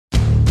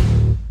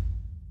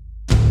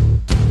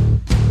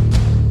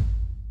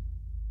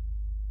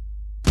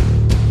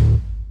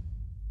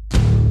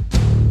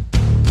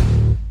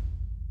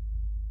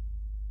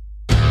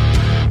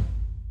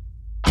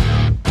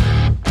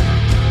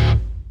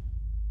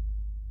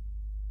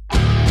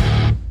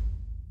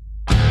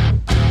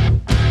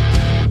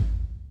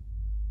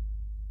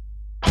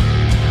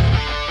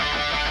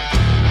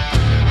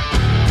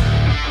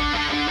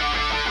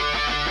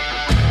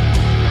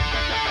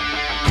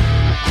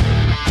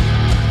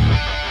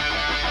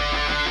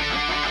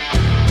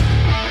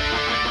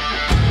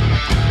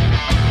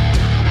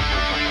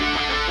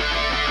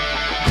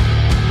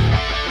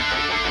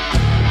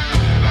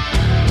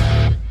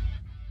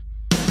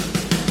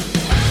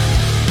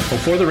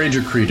Before the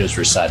Ranger Creed is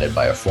recited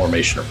by a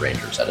formation of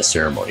Rangers at a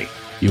ceremony,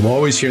 you will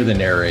always hear the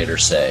narrator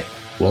say,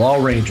 "Will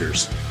all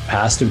Rangers,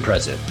 past and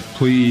present,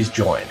 please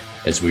join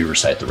as we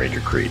recite the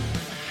Ranger Creed."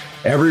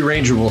 Every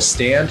Ranger will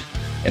stand,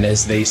 and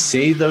as they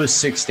say those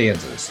 6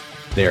 stanzas,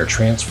 they are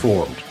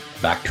transformed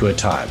back to a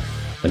time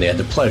when they had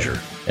the pleasure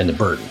and the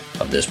burden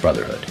of this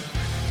brotherhood.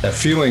 That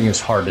feeling is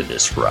hard to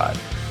describe.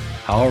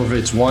 However,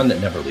 it's one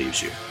that never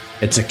leaves you.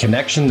 It's a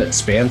connection that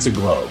spans the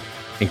globe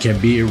and can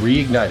be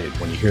reignited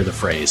when you hear the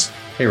phrase,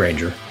 "Hey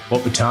Ranger,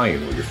 what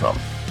battalion were you from?"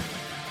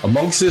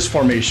 Amongst this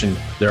formation,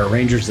 there are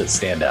Rangers that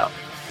stand out.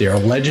 They are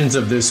legends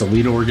of this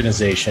elite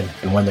organization,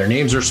 and when their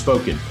names are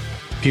spoken,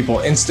 people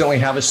instantly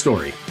have a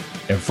story,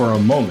 and for a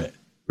moment,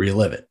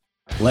 relive it.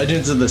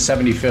 Legends of the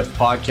 75th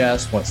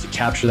podcast wants to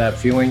capture that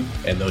feeling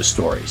and those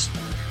stories.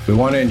 We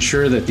want to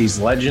ensure that these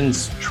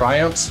legends,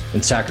 triumphs,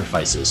 and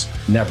sacrifices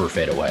never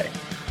fade away.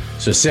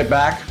 So sit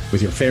back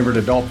with your favorite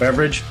adult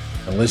beverage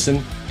and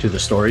listen to the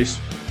stories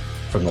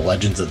from the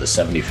legends of the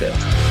 75th.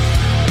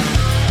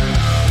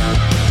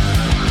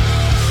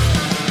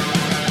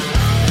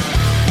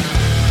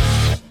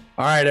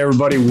 All right,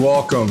 everybody,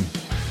 welcome.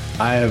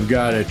 I have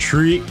got a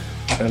treat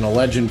and a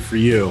legend for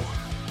you.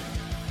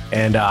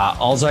 And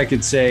all I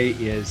could say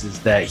is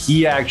that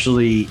he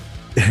actually,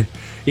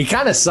 he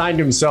kind of signed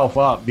himself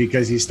up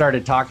because he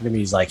started talking to me.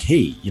 He's like,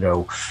 "Hey, you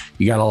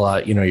got a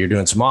lot, you're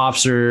doing some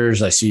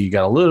officers. I see you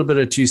got a little bit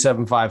of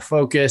 275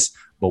 focus,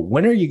 but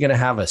when are you going to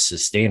have a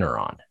sustainer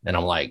on?" And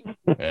I'm like,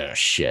 "Oh,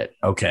 shit.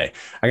 Okay.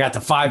 I got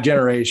the 5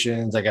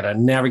 generations. I got to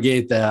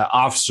navigate the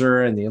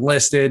officer and the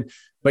enlisted,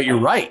 but you're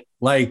right.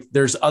 Like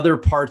there's other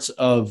parts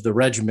of the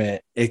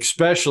regiment,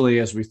 especially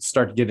as we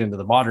start to get into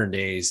the modern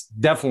days,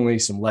 definitely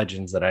some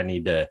legends that I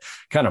need to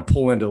kind of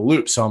pull into the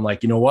loop." So I'm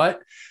like, you know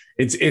what?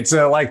 It's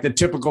like the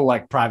typical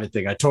like private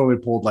thing. I totally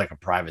pulled like a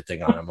private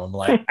thing on him. I'm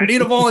like, "I need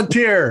a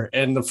volunteer."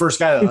 And the first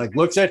guy that like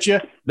looks at you,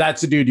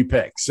 that's the dude you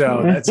pick. So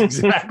that's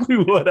exactly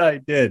what I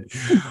did.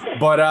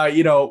 But,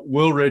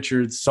 Will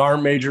Richards,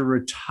 Sergeant Major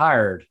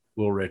retired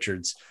Will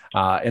Richards.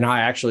 And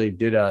I actually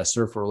did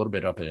serve for a little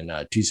bit up in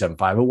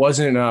 275. It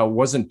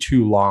wasn't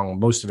too long.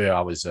 Most of it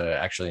I was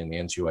actually in the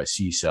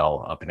NCOIC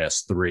cell up in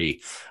S3.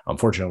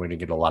 Unfortunately, we didn't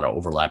get a lot of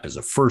overlap as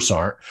a first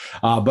sergeant.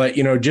 But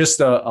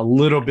just a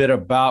little bit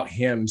about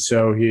him.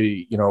 So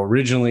he,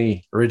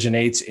 originally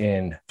originates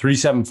in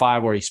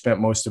 375, where he spent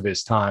most of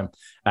his time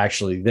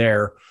actually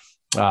there.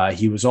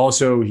 He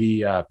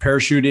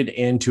parachuted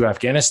into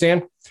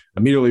Afghanistan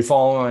immediately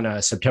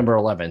following September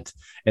 11th.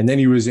 And then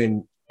he was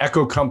in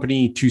Echo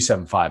Company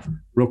 275.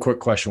 Real quick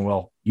question,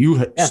 Will.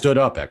 You stood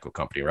up Echo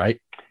Company, right?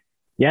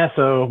 Yeah.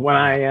 So when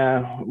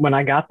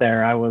I got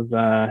there, I was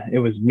it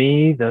was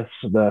me,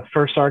 the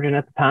first sergeant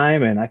at the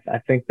time, and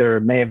I think there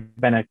may have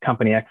been a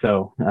company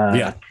XO.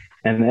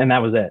 And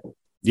that was it.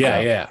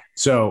 Yeah.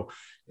 So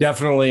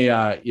definitely,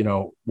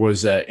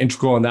 was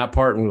integral in that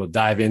part, and we'll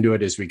dive into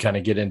it as we kind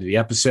of get into the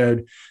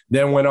episode.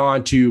 Then went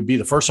on to be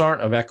the first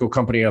sergeant of Echo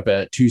Company up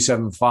at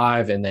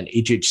 275, and then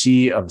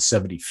HHC of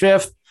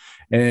 75th.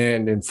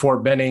 And in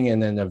Fort Benning, and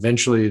then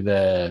eventually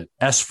the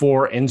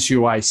S4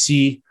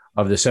 NCOIC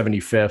of the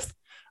 75th,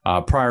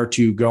 prior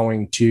to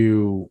going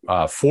to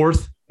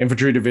 4th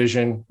Infantry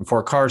Division in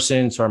Fort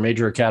Carson, Sergeant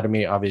Major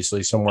Academy,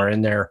 obviously somewhere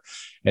in there,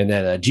 and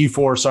then a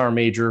G4 Sergeant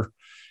Major,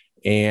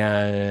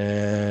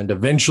 and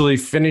eventually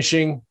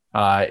finishing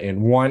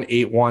in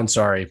 181,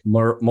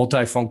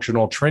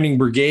 Multifunctional Training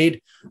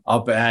Brigade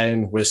up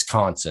in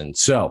Wisconsin.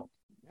 So,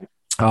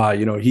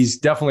 he's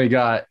definitely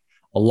got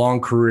a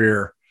long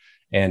career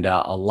and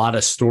a lot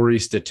of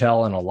stories to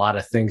tell and a lot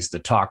of things to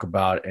talk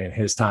about in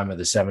his time of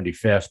the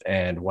 75th.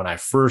 And when I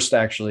first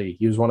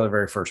he was one of the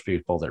very first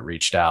people that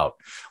reached out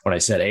when I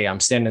said, "Hey,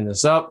 I'm standing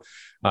this up."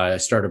 I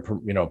started,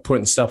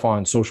 putting stuff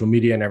on social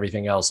media and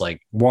everything else.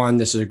 Like, 1,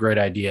 this is a great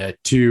idea.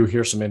 2,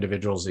 here's some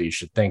individuals that you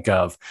should think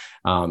of.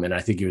 And I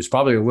think he was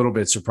probably a little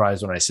bit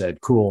surprised when I said,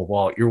 "Cool,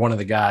 well, you're one of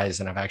the guys."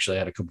 And I've actually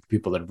had a couple of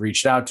people that have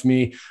reached out to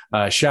me.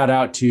 Shout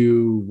out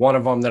to one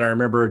of them that I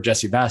remember,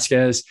 Jesse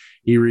Vasquez.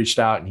 He reached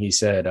out and he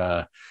said,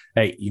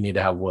 "Hey, you need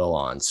to have Will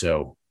on."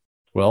 So,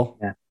 Will,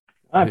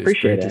 I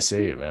appreciate it. Great to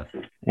see you, man.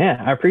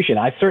 Yeah, I appreciate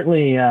it. I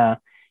certainly,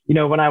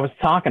 when I was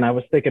talking, I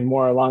was thinking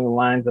more along the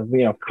lines of,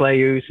 Clay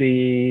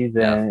Usis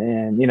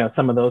and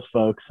some of those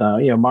folks,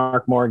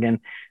 Mark Morgan.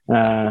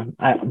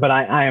 But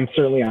I am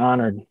certainly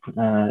honored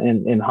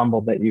and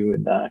humbled that you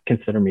would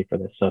consider me for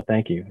this. So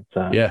thank you.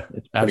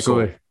 It's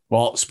absolutely. Cool.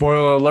 Well,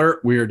 spoiler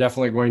alert, we are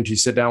definitely going to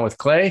sit down with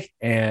Clay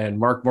and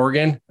Mark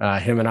Morgan.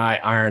 Him and I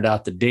ironed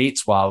out the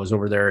dates while I was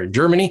over there in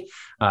Germany.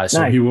 So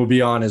nice. He will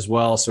be on as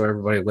well. So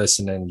everybody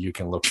listening, you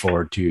can look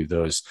forward to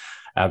those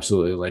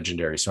absolutely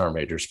legendary Sergeant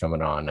Majors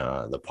coming on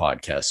the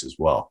podcast as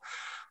well.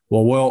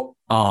 Well, Will,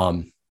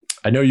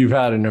 I know you've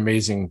had an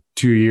amazing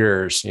 2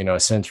 years,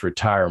 since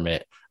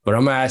retirement. But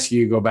I'm going to ask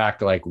you to go back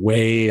to like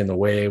way in the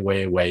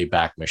way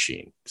back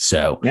machine.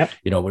 So,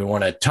 we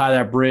want to tie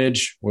that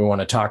bridge. We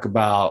want to talk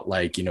about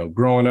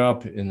growing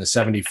up in the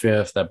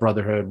 75th, that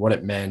brotherhood, what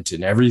it meant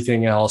and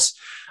everything else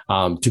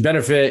to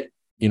benefit,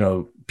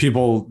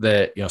 people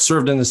that,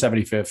 served in the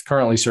 75th,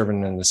 currently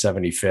serving in the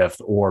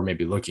 75th, or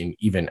maybe looking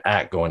even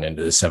at going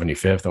into the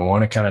 75th and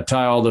want to kind of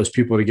tie all those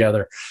people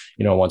together,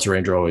 once a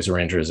Ranger, always a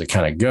Ranger as it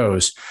kind of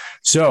goes.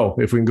 So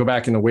if we can go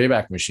back in the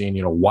Wayback Machine,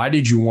 why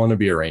did you want to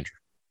be a Ranger?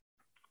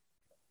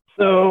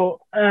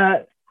 So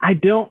I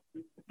don't,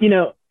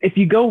 if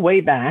you go way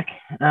back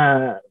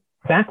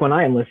when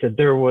I enlisted,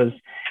 there was,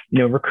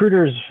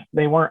 recruiters,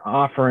 they weren't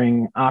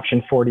offering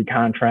option 40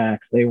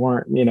 contracts. They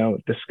weren't,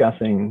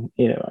 discussing,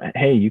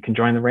 hey, you can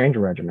join the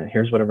Ranger Regiment.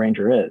 Here's what a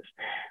Ranger is.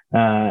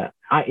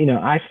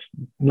 I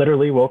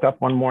literally woke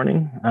up one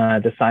morning,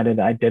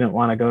 decided I didn't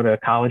want to go to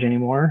college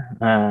anymore.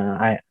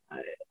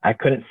 I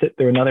couldn't sit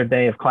through another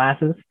day of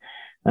classes.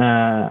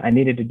 I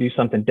needed to do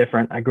something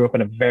different. I grew up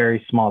in a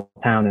very small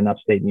town in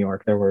upstate New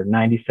York. There were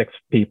 96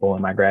 people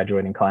in my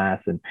graduating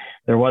class, and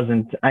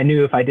I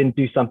knew if I didn't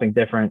do something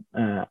different,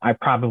 I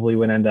probably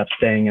would end up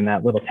staying in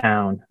that little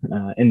town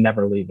and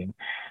never leaving.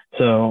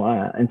 So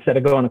instead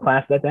of going to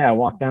class that day, I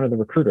walked down to the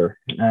recruiter.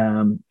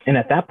 And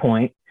at that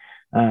point,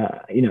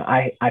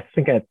 I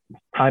think at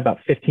probably about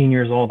 15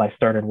 years old, I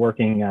started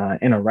working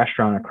in a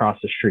restaurant across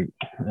the street,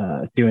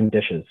 doing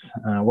dishes,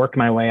 worked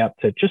my way up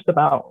to just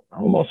about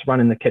almost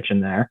running the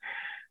kitchen there.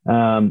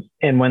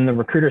 And when the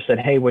recruiter said,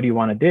 hey, what do you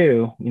want to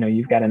do?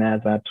 You've got an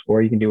ASVAB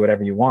score, you can do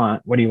whatever you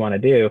want. What do you want to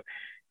do?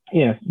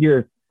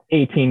 You're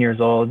 18 years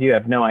old. You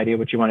have no idea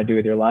what you want to do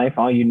with your life.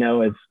 All you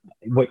know is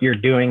what you're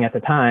doing at the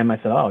time. I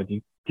said, oh,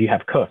 do you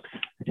have cooks?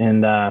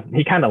 And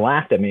he kind of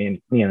laughed at me,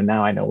 and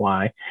now I know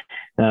why.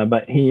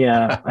 But he,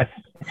 I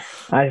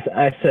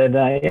said,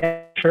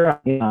 yeah, sure,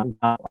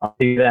 I'll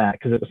do that,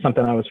 because it was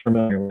something I was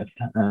familiar with.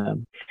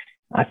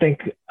 I think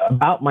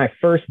about my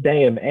first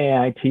day of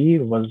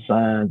AIT was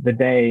the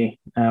day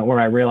where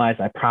I realized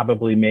I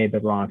probably made the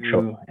wrong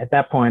choice. At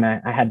that point, I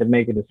had to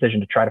make a decision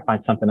to try to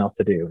find something else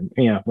to do.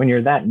 When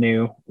you're that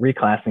new,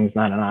 reclassing is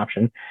not an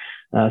option.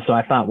 So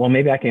I thought, well,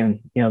 maybe I can,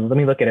 let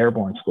me look at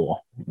airborne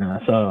school.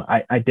 So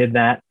I did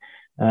that,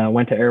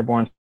 went to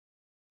airborne,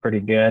 pretty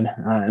good.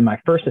 And my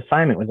first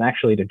assignment was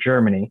actually to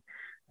Germany.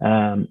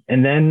 And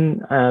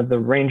then the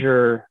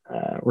Ranger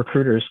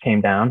recruiters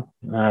came down.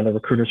 The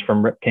recruiters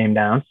from RIP came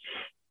down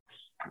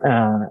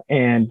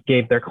and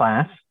gave their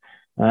class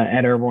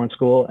at airborne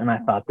school. And I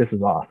thought, this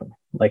is awesome.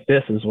 Like,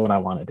 this is what I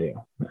want to do.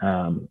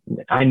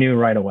 I knew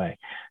right away.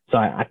 So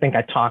I think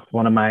I talked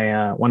one of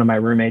my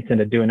roommates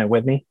into doing it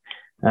with me.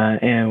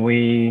 And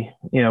we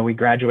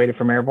graduated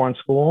from airborne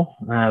school.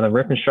 The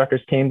RIP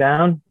instructors came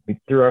down. We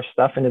threw our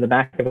stuff into the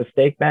back of a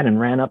stake bed and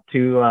ran up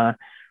to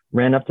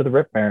the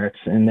RIP barracks,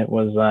 and it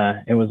was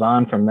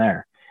on from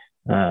there.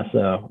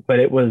 But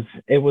it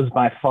was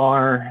by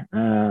far,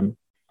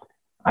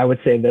 I would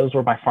say those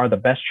were by far the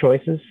best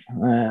choices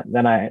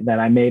that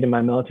I made in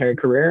my military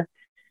career.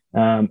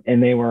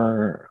 And they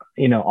were,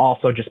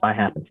 also just by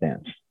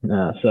happenstance.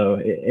 So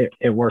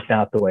it worked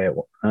out the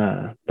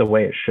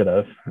way it should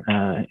have,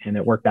 and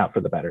it worked out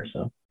for the better.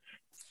 So.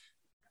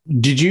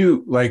 Did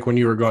you, like, when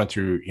you were going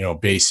through,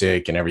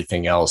 basic and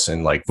everything else,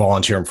 and like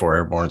volunteering for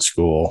airborne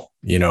school,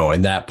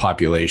 in that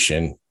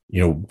population,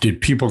 did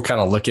people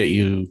kind of look at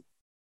you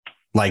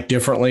like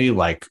differently?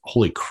 Like,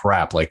 holy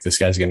crap, like this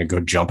guy's going to go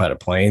jump out of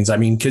planes. I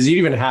mean, because it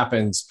even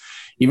happens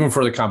even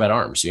for the combat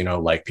arms,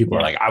 like people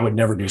are like, I would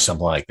never do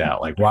something like that.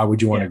 Like, why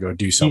would you want to go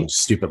do something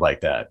stupid like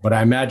that? But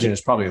I imagine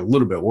it's probably a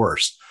little bit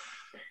worse.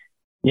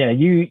 Yeah,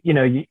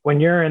 when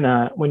you're in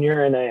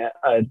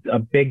a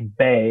big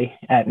bay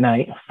at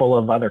night full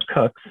of other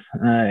cooks,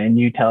 and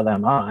you tell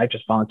them, "Oh, I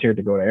just volunteered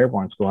to go to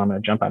airborne school. I'm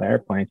going to jump out of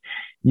airplanes."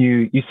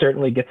 You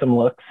certainly get some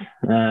looks,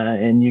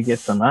 and you get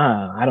some,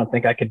 I don't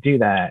think I could do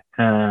that.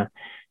 And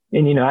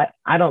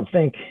I don't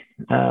think,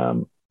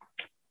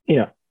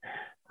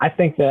 I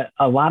think that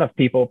a lot of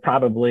people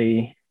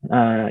probably,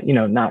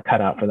 not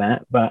cut out for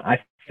that. But I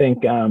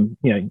think,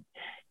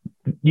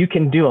 you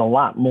can do a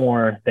lot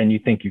more than you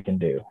think you can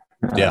do.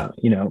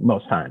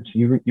 Most times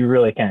you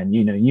really can.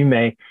 You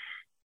may,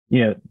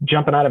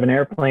 jumping out of an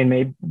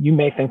airplane, you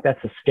may think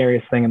that's the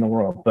scariest thing in the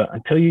world, but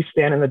until you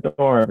stand in the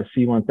door of a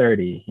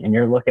C-130 and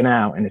you're looking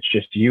out and it's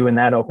just you in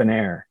that open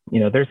air,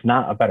 there's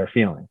not a better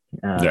feeling.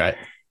 Right.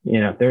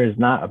 There is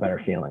not a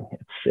better feeling.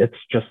 It's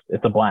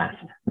a blast.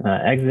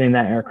 Exiting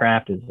that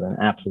aircraft is an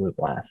absolute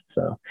blast.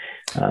 So,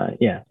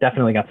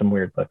 definitely got some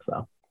weird looks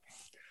though.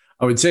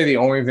 I would say the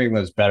only thing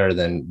that's better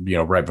than,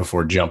 right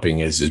before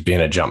jumping is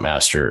being a jump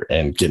master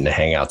and getting to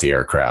hang out the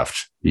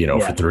aircraft,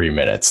 for 3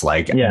 minutes.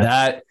 Like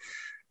that,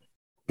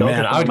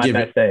 man, I would give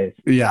it. Days.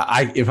 Yeah.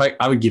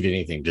 I would give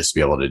anything just to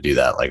be able to do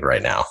that. Like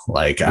right now,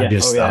 like I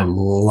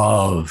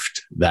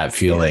loved that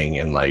feeling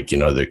and like,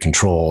 the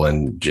control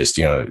and just,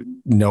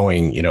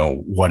 knowing,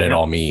 what it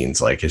all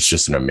means. Like, it's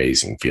just an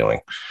amazing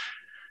feeling.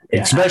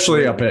 Yeah,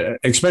 especially up in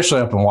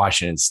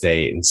Washington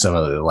State and some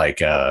of the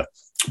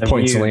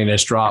Point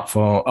Salinas drop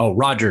phone. Oh,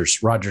 Rogers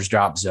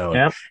drop zone,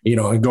 yep.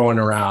 And going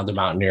around the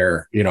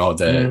Mountaineer,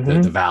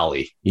 the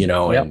valley,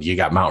 and you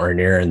got Mount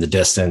Rainier in the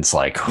distance.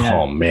 Like,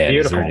 oh man,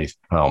 beautiful. is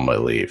there any, my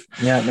leave.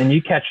 Yeah. And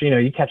you catch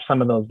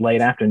some of those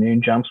late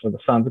afternoon jumps where the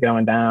sun's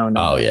going down.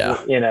 Oh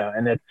yeah.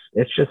 And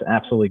it's just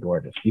absolutely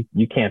gorgeous.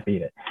 You can't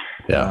beat it.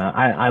 Yeah.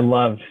 I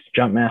loved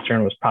Jump Master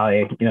and was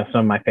probably,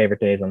 some of my favorite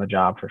days on the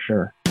job for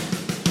sure.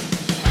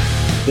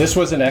 This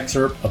was an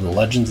excerpt of the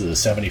Legends of the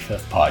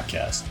 75th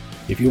podcast.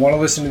 If you want to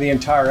listen to the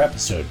entire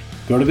episode,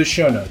 go to the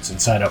show notes and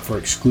sign up for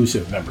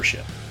exclusive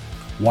membership.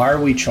 Why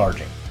are we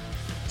charging?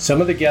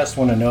 Some of the guests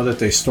want to know that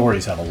their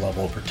stories have a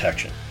level of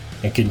protection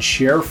and can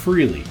share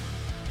freely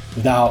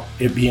without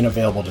it being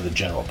available to the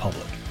general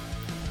public.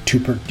 To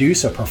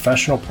produce a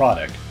professional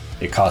product,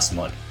 it costs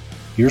money.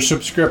 Your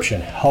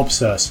subscription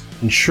helps us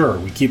ensure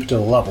we keep it to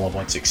the level of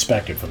what's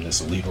expected from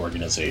this elite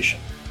organization.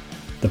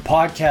 The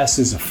podcast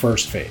is the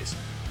first phase.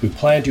 We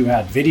plan to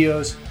add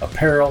videos,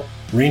 apparel,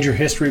 Ranger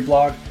history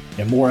blog,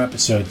 and more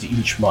episodes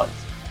each month.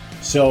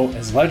 So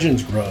as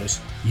Legends grows,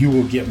 you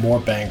will get more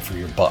bang for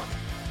your buck.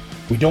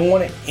 We don't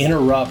want to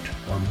interrupt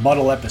or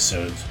muddle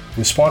episodes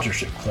with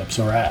sponsorship clips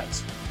or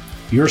ads.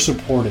 Your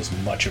support is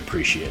much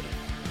appreciated.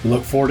 We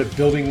look forward to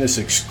building this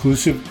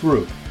exclusive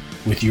group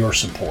with your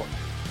support.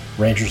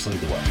 Rangers lead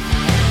the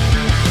way.